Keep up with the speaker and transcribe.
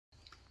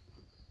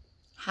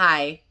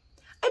Hi,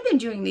 I've been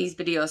doing these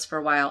videos for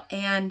a while,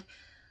 and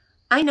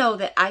I know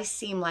that I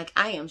seem like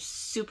I am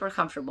super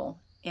comfortable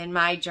in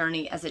my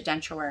journey as a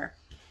denture wearer.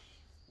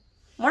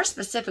 More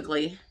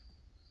specifically,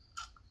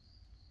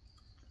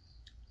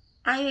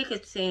 I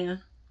could say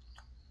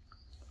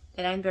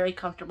that I'm very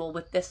comfortable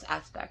with this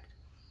aspect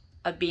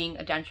of being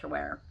a denture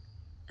wearer.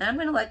 And I'm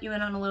going to let you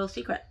in on a little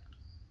secret.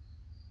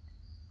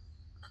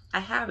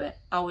 I haven't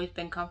always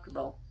been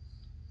comfortable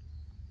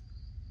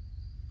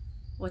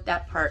with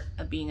that part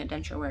of being a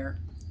denture wearer.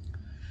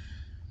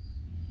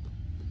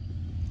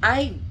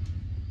 I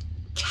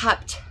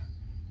kept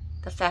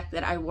the fact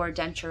that I wore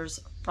dentures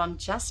from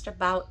just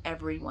about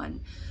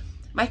everyone.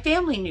 My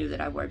family knew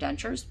that I wore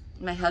dentures.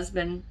 My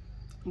husband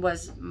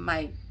was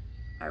my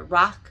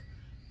rock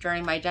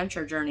during my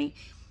denture journey.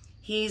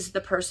 He's the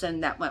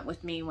person that went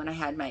with me when I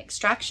had my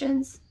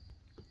extractions.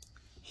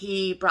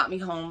 He brought me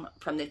home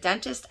from the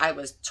dentist. I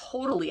was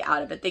totally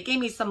out of it. They gave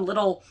me some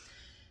little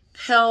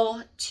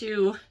pill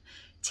to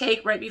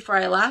take right before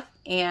I left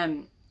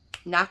and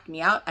knocked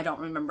me out. I don't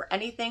remember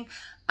anything.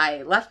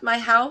 I left my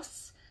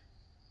house.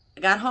 I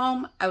got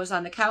home. I was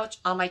on the couch.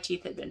 All my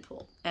teeth had been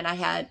pulled and I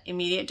had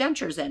immediate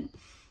dentures in.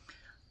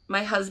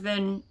 My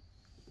husband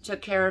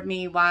took care of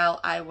me while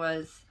I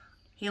was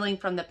healing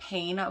from the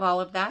pain of all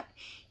of that.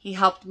 He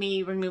helped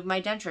me remove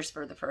my dentures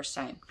for the first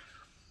time.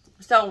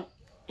 So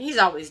he's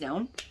always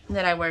known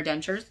that I wear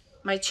dentures.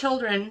 My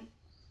children,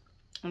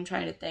 I'm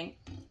trying to think,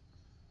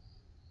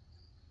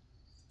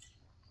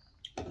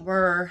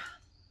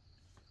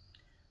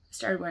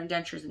 started wearing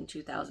dentures in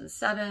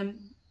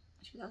 2007.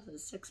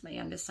 2006, my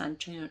youngest son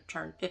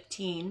turned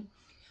 15.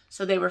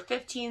 So they were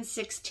 15,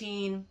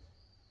 16,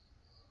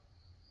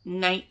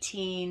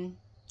 19,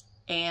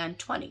 and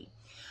 20.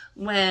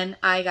 When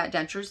I got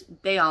dentures,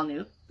 they all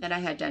knew that I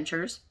had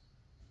dentures.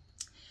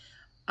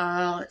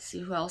 Let's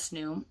see who else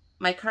knew.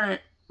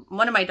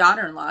 One of my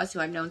daughter-in-laws, who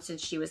I've known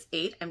since she was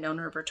 8, I've known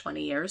her for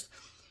 20 years.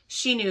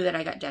 She knew that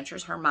I got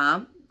dentures. Her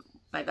mom,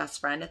 my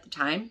best friend at the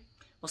time,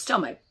 well, still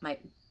my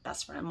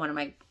best friend, one of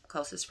my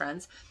closest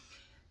friends,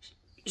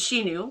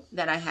 she knew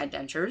that I had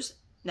dentures,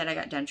 that I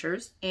got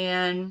dentures,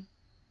 and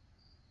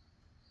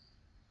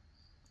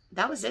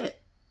that was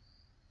it.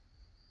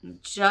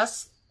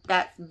 Just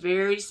that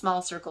very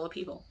small circle of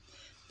people.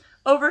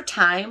 Over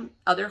time,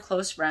 other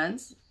close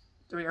friends,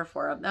 3 or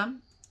 4 of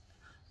them,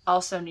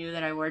 also knew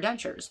that I wore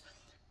dentures.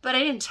 But I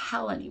didn't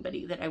tell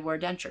anybody that I wore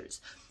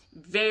dentures.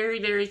 Very,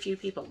 very few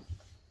people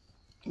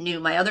knew.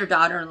 My other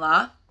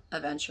daughter-in-law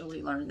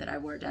eventually learned that I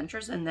wore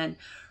dentures, and then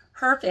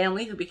her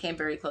family, who became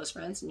very close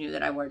friends, knew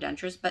that I wore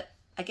dentures. But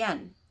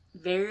again,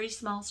 very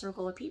small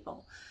circle of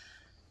people.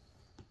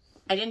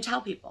 I didn't tell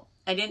people.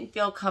 I didn't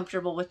feel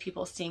comfortable with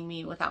people seeing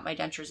me without my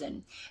dentures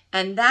in.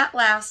 And that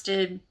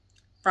lasted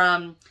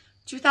from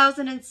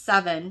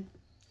 2007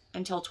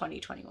 until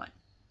 2021.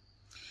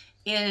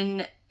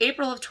 In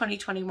April of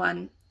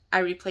 2021, I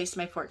replaced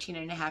my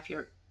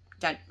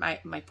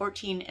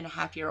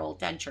 14-and-a-half-year-old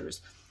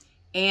dentures,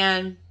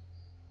 and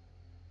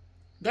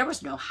there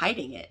was no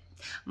hiding it.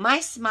 My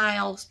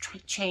smiles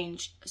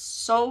changed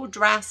so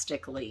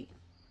drastically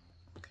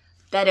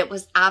that it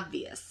was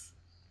obvious.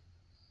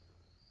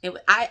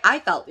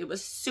 I felt it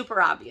was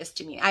super obvious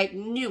to me. I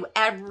knew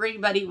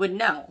everybody would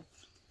know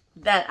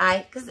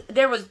that because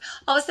there was,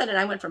 all of a sudden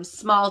I went from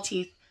small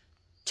teeth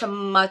to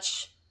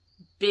much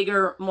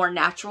bigger, more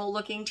natural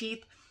looking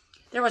teeth.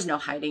 There was no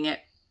hiding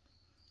it.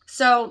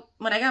 So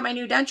when I got my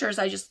new dentures,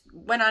 I just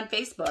went on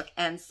Facebook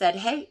and said,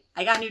 hey,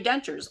 I got new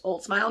dentures,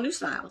 old smile, new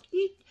smile.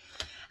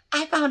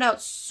 I found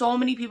out so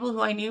many people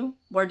who I knew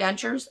wore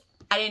dentures.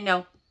 I didn't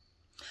know.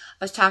 I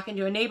was talking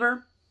to a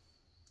neighbor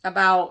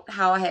about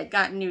how I had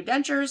gotten new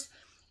dentures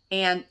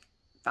and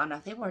found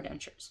out they wore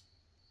dentures.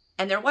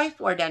 And their wife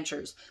wore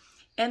dentures.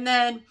 And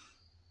then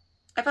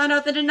I found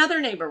out that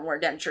another neighbor wore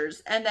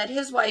dentures and that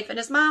his wife and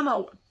his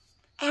mama,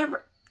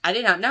 I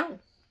did not know.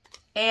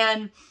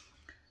 And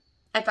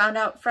I found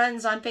out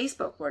friends on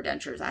Facebook wore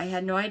dentures. I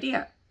had no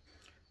idea.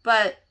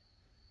 But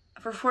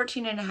for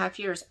 14-and-a-half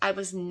years, I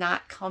was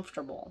not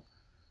comfortable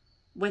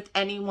with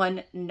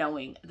anyone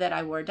knowing that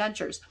I wore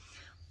dentures.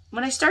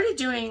 When I started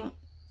doing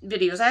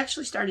videos, I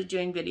actually started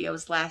doing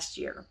videos last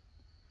year,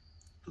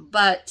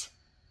 but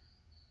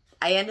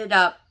I ended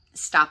up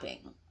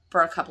stopping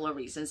for a couple of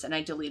reasons and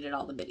I deleted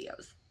all the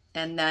videos.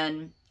 And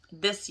then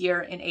this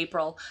year in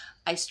April,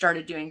 I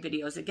started doing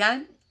videos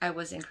again. I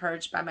was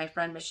encouraged by my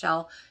friend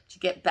Michelle to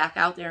get back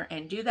out there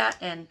and do that.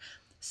 And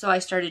so I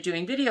started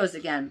doing videos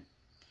again.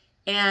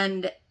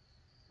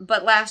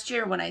 But last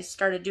year when I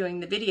started doing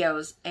the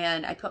videos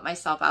and I put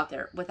myself out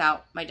there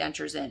without my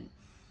dentures in,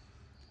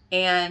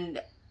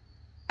 and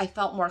I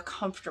felt more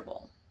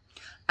comfortable.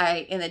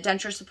 In the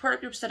denture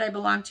support groups that I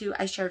belong to,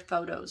 I shared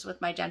photos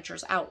with my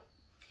dentures out.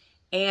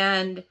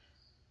 And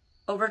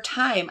over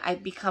time,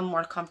 I've become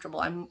more comfortable.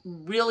 I'm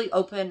really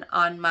open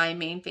on my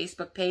main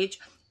Facebook page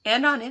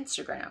and on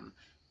Instagram,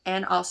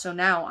 and also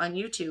now on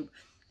YouTube,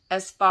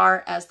 as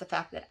far as the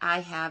fact that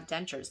I have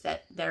dentures,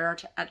 that there are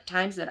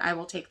times that I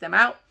will take them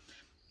out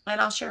and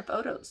I'll share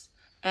photos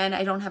And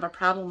I don't have a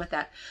problem with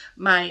that.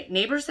 My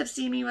neighbors have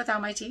seen me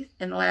without my teeth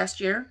in the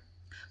last year.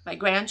 My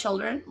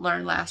grandchildren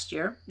learned last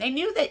year. They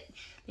knew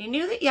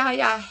that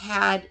Yaya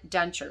had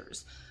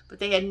dentures, but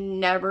they had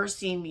never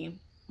seen me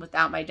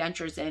without my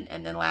dentures in.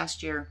 And then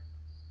last year,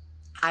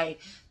 I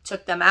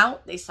took them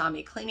out. They saw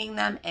me cleaning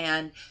them,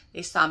 and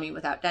they saw me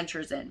without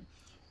dentures in.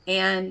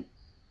 And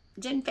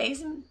it didn't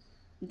faze them.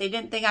 They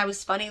didn't think I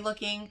was funny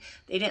looking.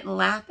 They didn't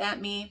laugh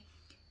at me.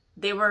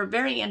 They were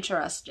very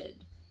interested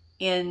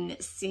in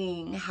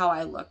seeing how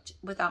I looked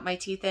without my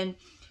teeth in,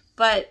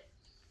 but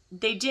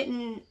they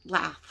didn't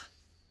laugh.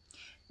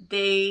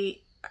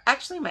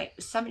 Actually, my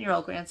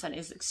 7-year-old grandson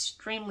is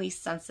extremely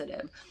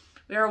sensitive.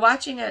 We were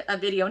watching a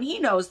video, and he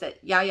knows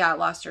that Yaya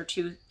lost her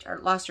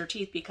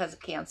teeth because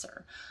of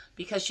cancer,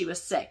 because she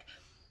was sick.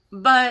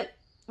 But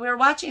we were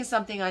watching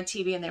something on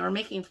TV, and they were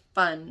making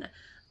fun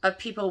of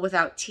people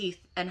without teeth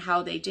and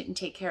how they didn't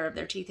take care of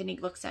their teeth. And he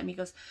looks at me and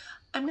goes,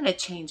 I'm going to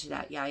change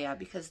that, Yaya,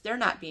 because they're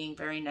not being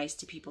very nice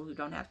to people who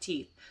don't have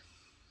teeth.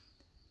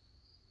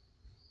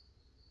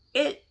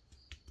 It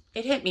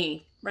hit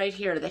me right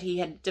here that he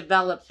had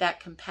developed that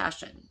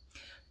compassion,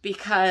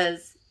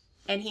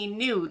 and he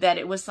knew that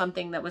it was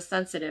something that was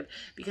sensitive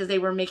because they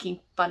were making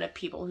fun of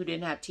people who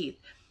didn't have teeth.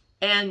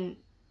 And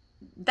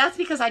that's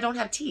because I don't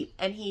have teeth.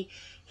 And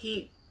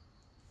he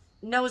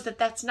knows that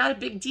that's not a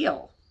big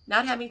deal.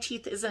 Not having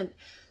teeth isn't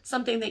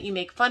something that you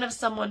make fun of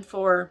someone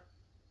for,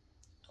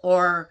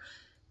 or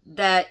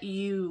that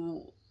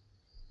you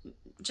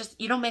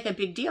don't make a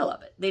big deal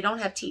of it. They don't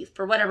have teeth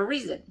for whatever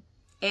reason.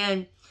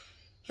 And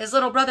his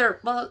little brother,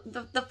 well,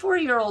 the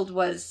 4-year-old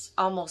was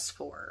almost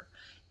 4.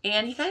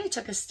 And he kind of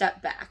took a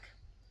step back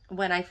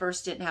when I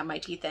first didn't have my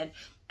teeth in.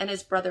 And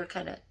his brother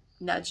kind of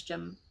nudged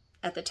him,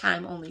 at the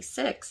time only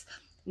 6,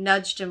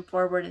 nudged him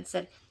forward and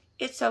said,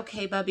 it's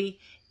okay, Bubby.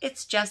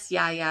 It's just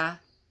Yaya.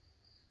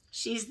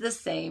 She's the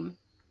same.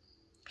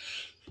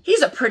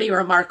 He's a pretty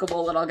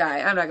remarkable little guy.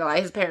 I'm not gonna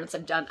lie. His parents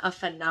have done a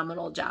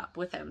phenomenal job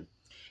with him.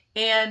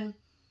 And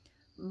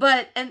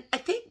I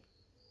think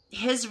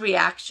his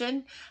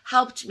reaction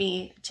helped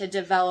me to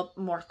develop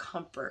more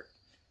comfort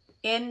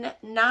in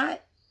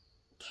not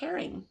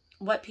caring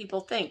what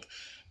people think.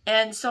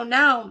 And so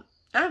now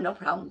I have no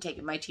problem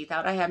taking my teeth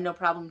out. I have no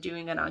problem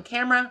doing it on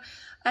camera.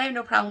 I have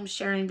no problem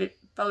sharing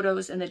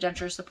photos in the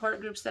denture support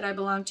groups that I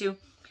belong to.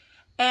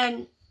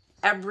 And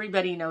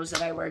everybody knows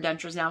that I wear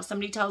dentures now. If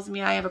somebody tells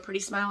me I have a pretty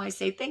smile, I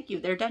say, thank you,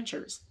 they're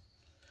dentures.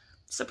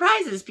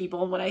 Surprises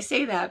people when I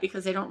say that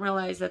because they don't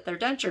realize that they're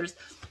dentures.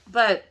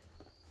 But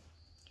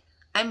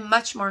I'm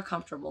much more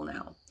comfortable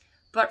now.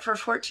 But for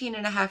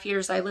 14.5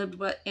 years, I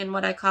lived in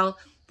what I call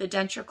the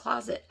denture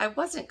closet. I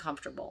wasn't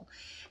comfortable.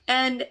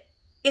 And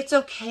it's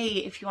okay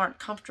if you aren't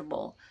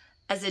comfortable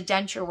as a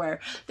denture wearer.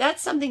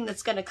 That's something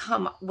that's going to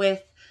come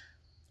with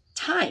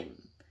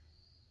time.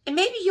 And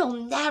maybe you'll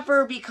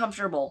never be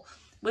comfortable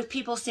with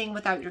people seeing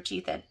without your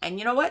teeth in. And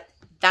you know what?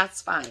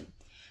 That's fine.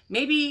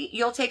 Maybe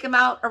you'll take them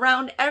out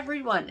around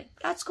everyone.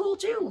 That's cool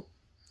too.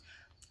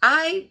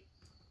 I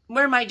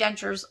wear my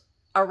dentures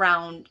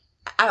around.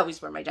 I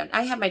always wear my dentures.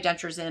 I have my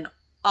dentures in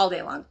all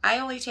day long. I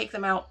only take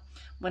them out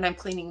when I'm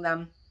cleaning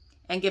them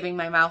and giving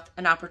my mouth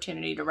an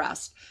opportunity to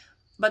rest.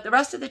 But the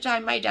rest of the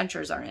time, my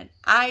dentures are in.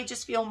 I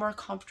just feel more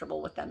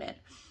comfortable with them in.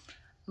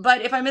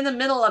 But if I'm in the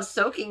middle of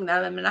soaking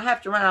them and I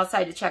have to run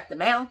outside to check the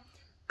mail,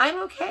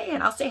 I'm okay.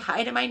 And I'll say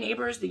hi to my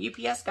neighbors. The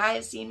UPS guy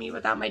has seen me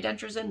without my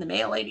dentures in. The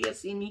mail lady has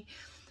seen me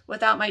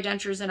without my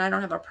dentures in. I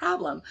don't have a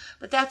problem.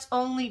 But that's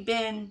only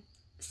been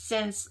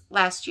since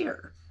last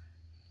year.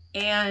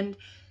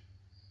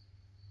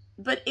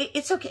 But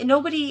it's okay.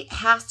 Nobody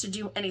has to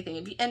do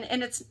anything.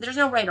 And there's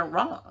no right or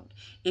wrong.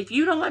 If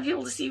you don't want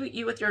people to see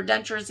you with your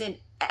dentures in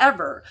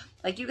ever,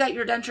 like you got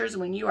your dentures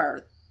when you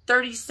are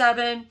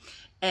 37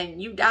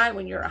 and you die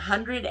when you're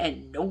 100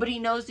 and nobody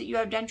knows that you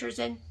have dentures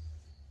in,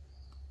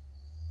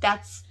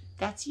 that's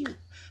you.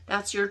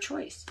 That's your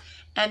choice.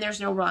 And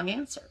there's no wrong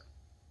answer.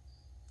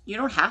 You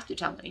don't have to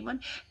tell anyone.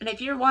 And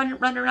if you're one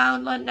running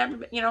around letting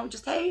everybody,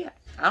 just, hey,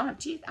 I don't have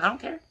teeth. I don't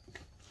care.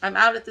 I'm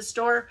out at the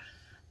store.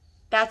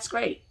 That's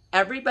great.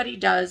 Everybody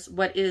does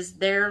what is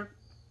their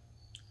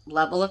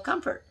level of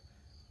comfort.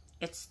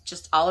 It's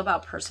just all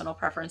about personal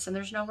preference, and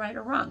there's no right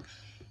or wrong.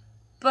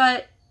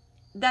 But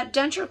that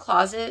denture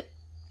closet,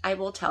 I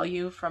will tell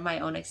you from my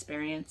own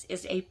experience,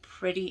 is a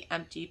pretty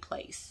empty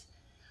place.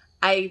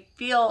 I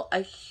feel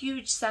a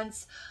huge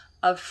sense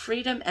of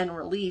freedom and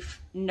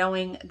relief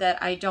knowing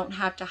that I don't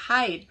have to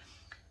hide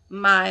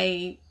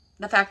the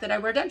fact that I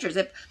wear dentures.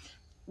 If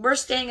we're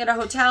staying at a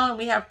hotel and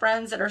we have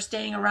friends that are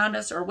staying around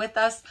us or with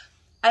us,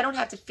 I don't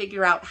have to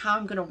figure out how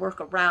I'm going to work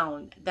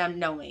around them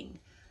knowing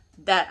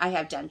that I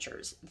have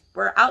dentures. If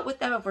we're out with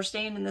them, if we're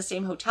staying in the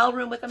same hotel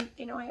room with them,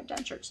 they know I have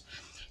dentures.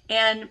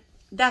 And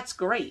that's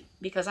great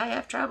because I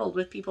have traveled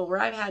with people where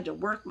I've had to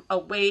work a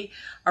way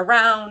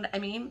around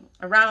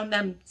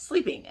them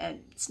sleeping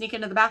and sneak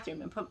into the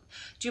bathroom and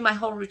do my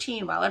whole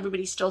routine while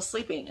everybody's still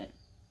sleeping. And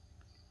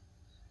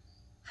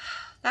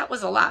that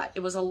was a lot.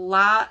 It was a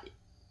lot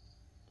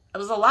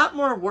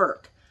more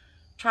work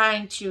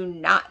trying to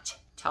not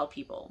tell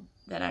people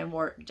that I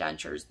wore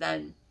dentures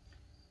than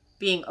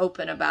being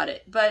open about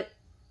it. But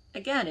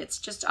again, it's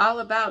just all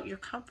about your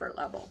comfort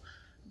level.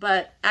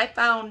 But I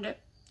found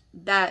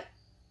that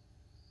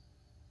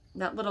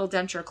little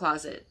denture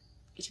closet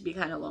to be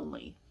kind of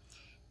lonely.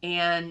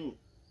 And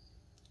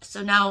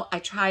so now I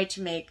try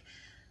to make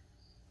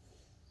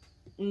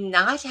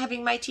not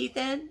having my teeth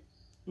in,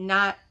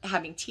 not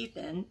having teeth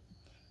in,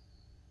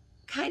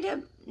 kind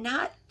of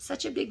not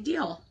such a big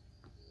deal.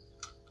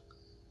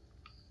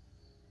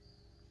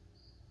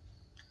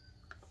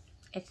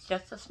 It's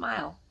just a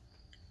smile.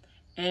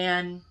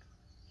 And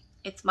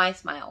it's my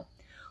smile,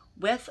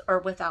 with or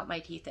without my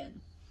teeth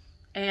in.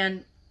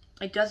 And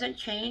it doesn't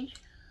change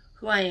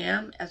who I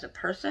am as a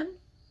person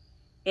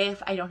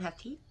if I don't have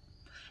teeth.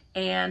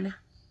 And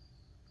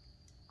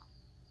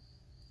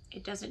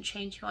it doesn't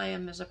change who I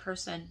am as a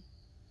person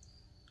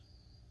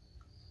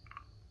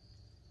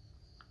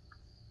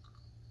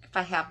if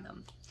I have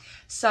them.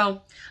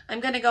 So I'm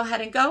going to go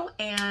ahead and go,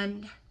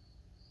 and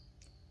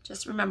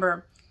just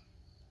remember,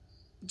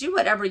 do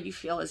whatever you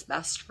feel is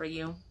best for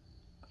you.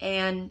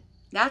 And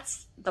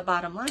that's the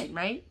bottom line,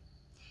 right?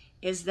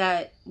 Is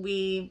that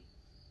we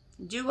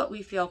do what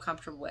we feel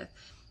comfortable with.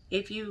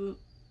 If you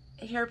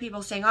hear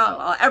people saying, oh,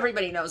 well,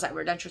 everybody knows I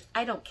wear dentures,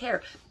 I don't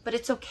care. But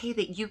it's okay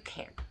that you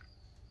care.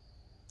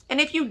 And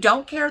if you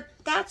don't care,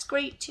 that's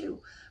great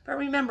too. But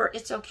remember,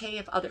 it's okay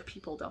if other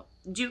people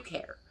do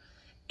care.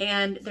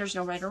 And there's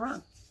no right or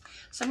wrong.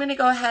 So I'm going to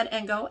go ahead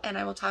and go, and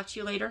I will talk to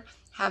you later.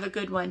 Have a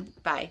good one.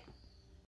 Bye.